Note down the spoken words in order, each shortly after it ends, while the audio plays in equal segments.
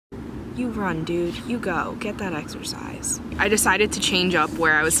You run, dude. You go. Get that exercise. I decided to change up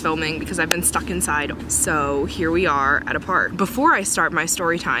where I was filming because I've been stuck inside. So here we are at a park. Before I start my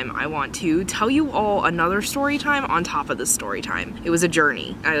story time, I want to tell you all another story time on top of this story time. It was a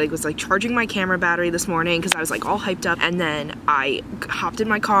journey. I was charging my camera battery this morning because I was all hyped up, and then I hopped in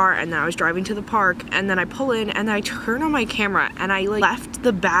my car and then I was driving to the park, and then I pull in and then I turn on my camera and I left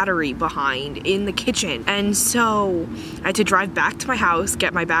the battery behind in the kitchen. And so I had to drive back to my house,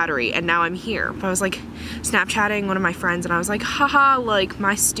 get my battery, and now I'm here. But I was Snapchatting one of my friends and I was haha,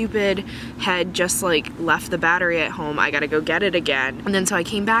 my stupid head just left the battery at home. I gotta go get it again. And then so I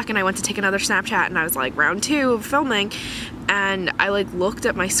came back and I went to take another Snapchat and I was round 2 of filming, and I looked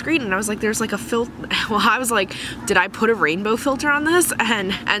at my screen and I was there's a filter. Well, I was did I put a rainbow filter on this?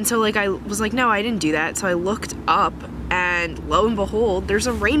 And so I was no, I didn't do that. So I looked up and lo and behold, there's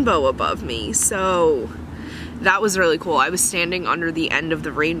a rainbow above me. So that was really cool. I was standing under the end of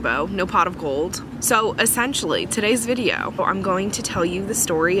the rainbow, no pot of gold. So essentially, today's video, I'm going to tell you the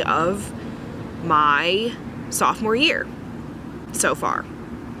story of my sophomore year so far,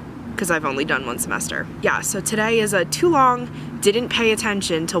 because I've only done 1 semester. Yeah, so today is a too long, didn't pay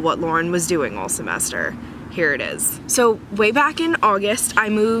attention to what Lauren was doing all semester. Here it is. So way back in August, I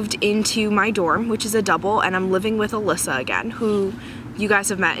moved into my dorm, which is a double, and I'm living with Alyssa again, who you guys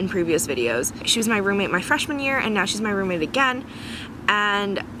have met in previous videos. She was my roommate my freshman year, and now she's my roommate again.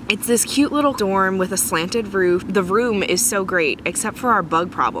 And it's this cute little dorm with a slanted roof. The room is so great, except for our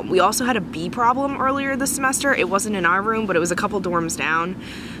bug problem. We also had a bee problem earlier this semester. It wasn't in our room, but it was a couple dorms down.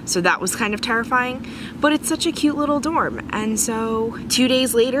 So that was kind of terrifying, but it's such a cute little dorm. And so 2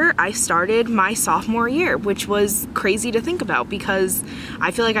 days later, I started my sophomore year, which was crazy to think about because I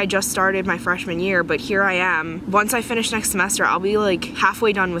feel I just started my freshman year, but here I am. Once I finish next semester, I'll be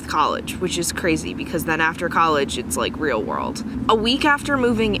halfway done with college, which is crazy because then after college, it's real world. A week after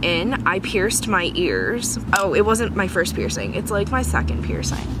moving in, I pierced my ears. Oh, it wasn't my first piercing. It's my second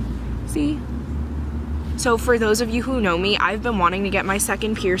piercing. See? So for those of you who know me, I've been wanting to get my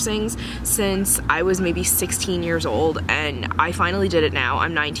second piercings since I was maybe 16 years old, and I finally did it now.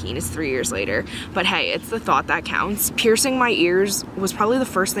 I'm 19, it's 3 years later. But hey, it's the thought that counts. Piercing my ears was probably the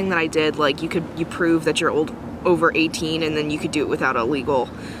first thing that I did. You prove that you're over 18, and then you could do it without a legal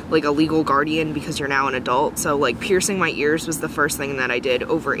guardian because you're now an adult. So piercing my ears was the first thing that I did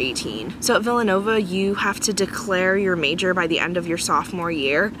over 18. So at Villanova, you have to declare your major by the end of your sophomore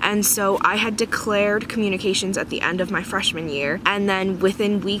year. And so I had declared communications at the end of my freshman year. And then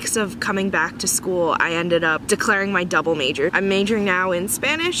within weeks of coming back to school, I ended up declaring my double major. I'm majoring now in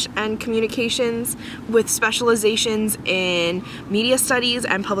Spanish and communications with specializations in media studies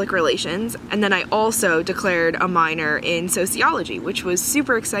and public relations. And then I also declared a minor in sociology, which was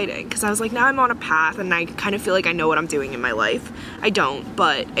super exciting because I was now I'm on a path and I kind of feel I know what I'm doing in my life. I don't,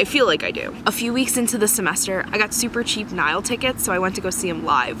 but I feel I do. A few weeks into the semester, I got super cheap Nile tickets, so I went to go see him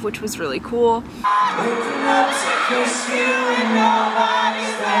live, which was really cool.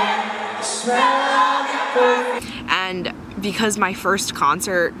 And because my first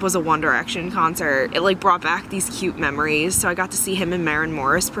concert was a One Direction concert, it brought back these cute memories. So I got to see him and Maren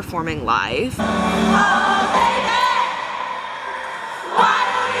Morris performing live. Oh, baby, why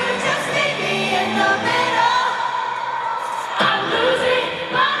don't you just leave me in the middle? I'm losing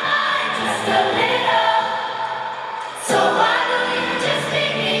my mind just a little. So why don't you just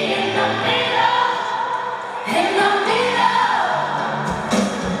leave me in the middle? In the middle,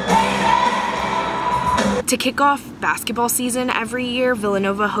 baby. To kick off basketball season every year,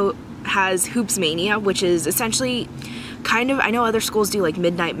 Villanova has Hoops Mania, which is essentially I know other schools do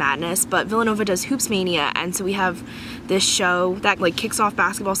Midnight Madness, but Villanova does Hoops Mania, and so we have this show that kicks off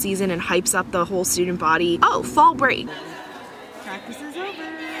basketball season and hypes up the whole student body. Oh, fall break. Practice is over.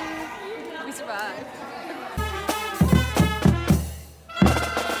 We survived.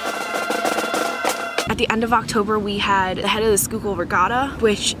 At the end of October, we had the Head of the Schuylkill Regatta,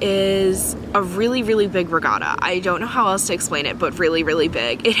 which is a really, really big regatta. I don't know how else to explain it, but really, really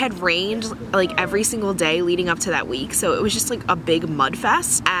big. It had rained every single day leading up to that week, so it was just a big mud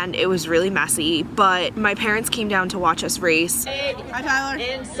fest, and it was really messy, but my parents came down to watch us race. Hey, hi Tyler.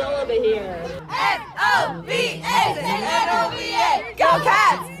 And Sullivan here. N-O-V-A, go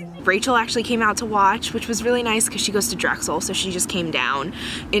Cats! Rachel actually came out to watch, which was really nice because she goes to Drexel, so she just came down.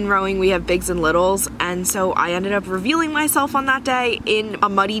 In rowing, we have bigs and littles, and so I ended up revealing myself on that day in a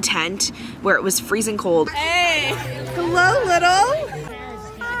muddy tent where it was freezing cold. Hey! Hello, little!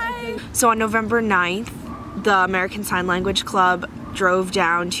 Hi! So on November 9th, the American Sign Language Club drove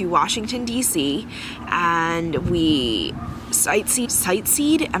down to Washington, D.C., and we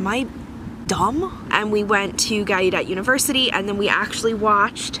sightseed? Am I dumb. And we went to Gallaudet University, and then we actually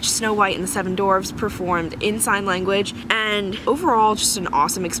watched Snow White and the Seven Dwarfs performed in sign language, and overall just an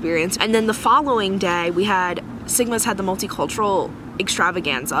awesome experience. And then the following day we had Sigma's had the multicultural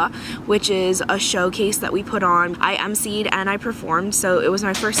extravaganza, which is a showcase that we put on. I emceed and I performed, so it was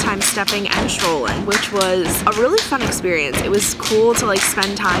my first time stepping and strolling, which was a really fun experience. It was cool to like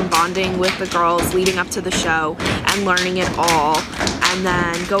spend time bonding with the girls leading up to the show and learning it all, and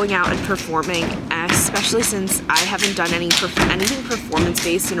then going out and performing, especially since I haven't done anything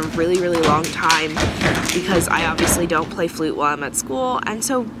performance-based in a really long time, because I obviously don't play flute while I'm at school, and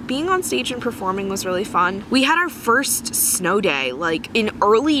so being on stage and performing was really fun. We had our first snow day like in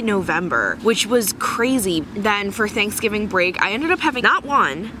early November, which was crazy. Then for Thanksgiving break, I ended up having not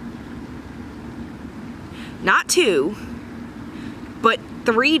one, not two, but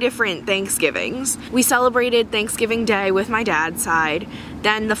 3 different Thanksgivings. We celebrated Thanksgiving Day with my dad's side.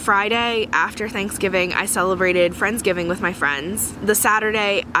 Then the Friday after Thanksgiving, I celebrated Friendsgiving with my friends. The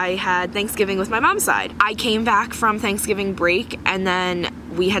Saturday, I had Thanksgiving with my mom's side. I came back from Thanksgiving break, and then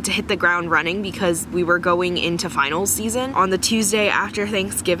we had to hit the ground running because we were going into finals season. On the Tuesday after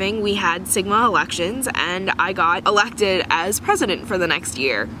Thanksgiving, we had Sigma elections, and I got elected as president for the next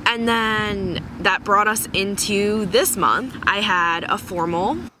year. And then that brought us into this month. I had a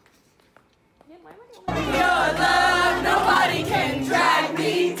formal Your love, nobody can drag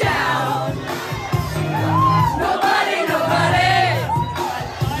me down.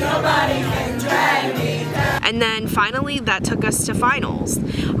 Nobody can drag me down. And then finally that took us to finals.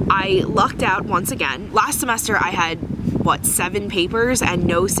 I lucked out once again. Last semester I had, what, 7 papers and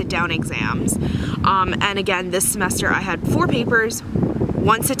no sit-down exams. And again, this semester I had 4 papers,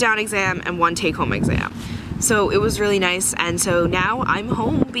 1 sit-down exam, and 1 take-home exam. So it was really nice, and so now I'm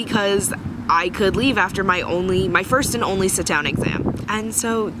home because I could leave after my first and only sit-down exam. And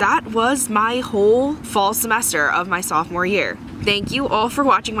so that was my whole fall semester of my sophomore year. Thank you all for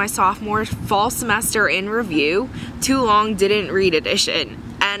watching my sophomore fall semester in review, Too Long Didn't Read edition.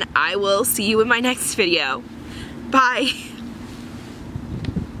 And I will see you in my next video. Bye!